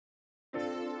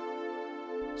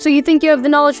So you think you have the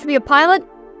knowledge to be a pilot?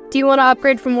 Do you want to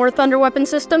upgrade from War Thunder weapon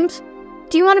systems?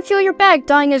 Do you want to feel your back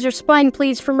dying as your spine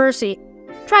pleads for mercy?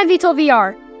 Try VTOL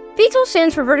VR. VTOL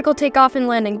stands for vertical takeoff and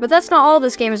landing, but that's not all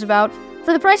this game is about.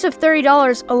 For the price of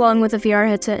 $30, along with a VR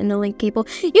headset and a link cable,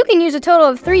 you can use a total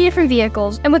of 3 different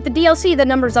vehicles, and with the DLC, the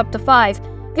number's up to 5.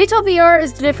 VTOL VR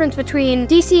is the difference between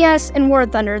DCS and War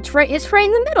Thunder. It's right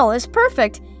in the middle. It's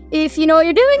perfect. If you know what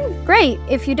you're doing, great.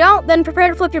 If you don't, then prepare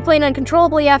to flip your plane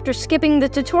uncontrollably after skipping the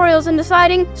tutorials and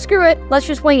deciding, screw it, let's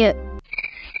just wing it.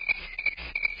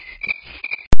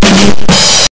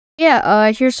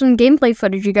 Yeah, here's some gameplay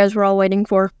footage you guys were all waiting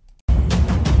for.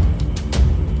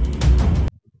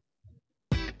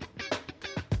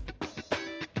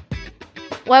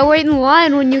 Why wait in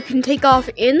line when you can take off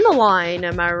in the line,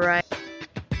 am I right?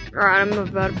 Alright, I'm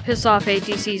about to piss off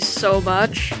ATCs so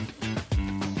much.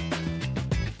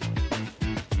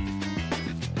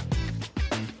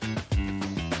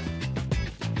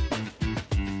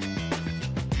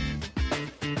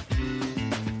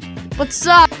 What's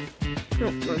up?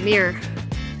 Oh, my mirror.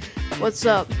 What's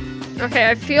up?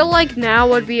 Okay, I feel like now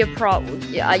would be a problem.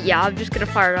 Yeah, I'm just gonna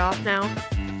fire it off now.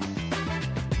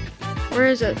 Where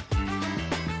is it?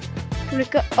 Where'd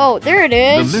it go? Oh, there it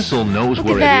is! The missile knows Look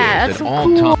where it at is that. at all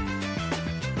Cool. times.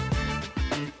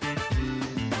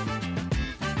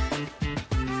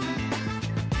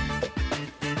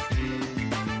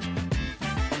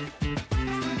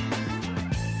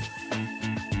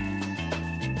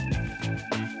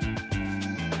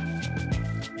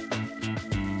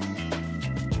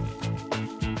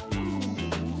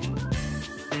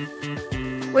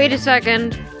 Wait a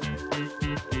second.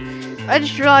 I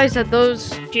just realized that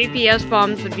those GPS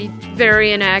bombs would be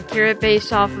very inaccurate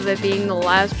based off of it being the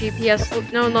last GPS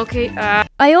locate.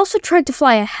 I also tried to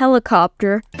fly a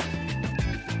helicopter.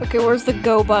 Okay, where's the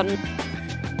go button?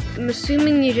 I'm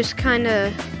assuming you just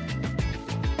kinda...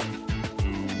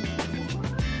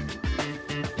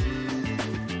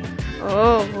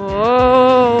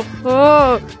 Oh,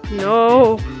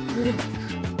 no.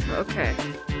 Okay.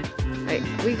 Right,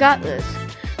 we got this.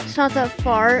 It's not that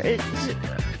far.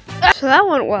 So that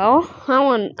went well. That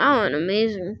went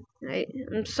amazing. Right,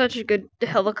 I'm such a good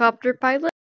helicopter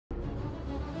pilot.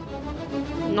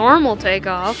 Normal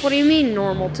takeoff? What do you mean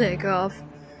normal takeoff?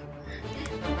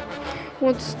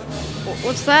 What's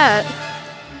that?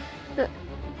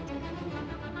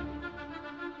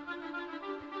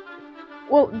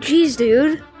 Well, geez,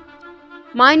 dude.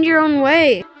 Mind your own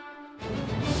way.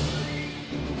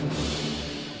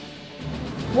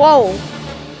 Whoa.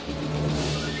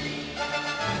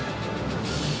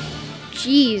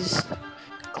 Jeez.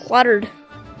 Cluttered.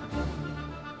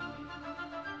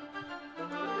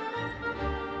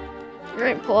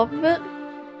 Alright, pull up a bit.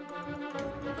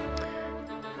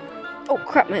 Oh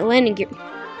crap, my landing gear.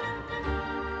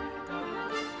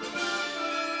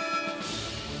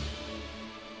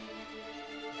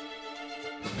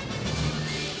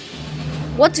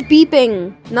 What's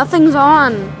beeping? Nothing's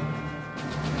on.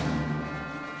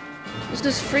 This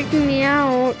is freaking me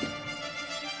out.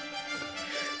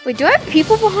 Wait, do I have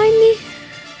people behind me?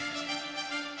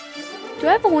 Do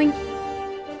I have a wing?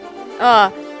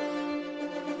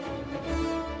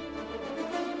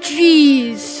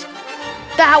 Jeez.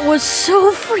 That was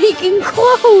so freaking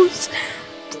close.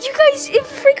 Did you guys, it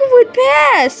freaking went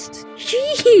past.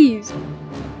 Jeez.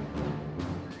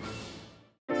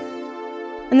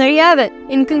 And there you have it.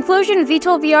 In conclusion,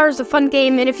 VTOL VR is a fun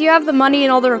game, and if you have the money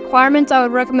and all the requirements, I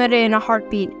would recommend it in a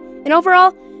heartbeat. And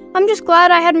overall, I'm just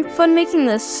glad I had fun making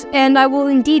this, and I will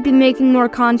indeed be making more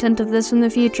content of this in the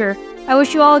future. I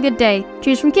wish you all a good day.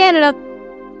 Cheers from Canada!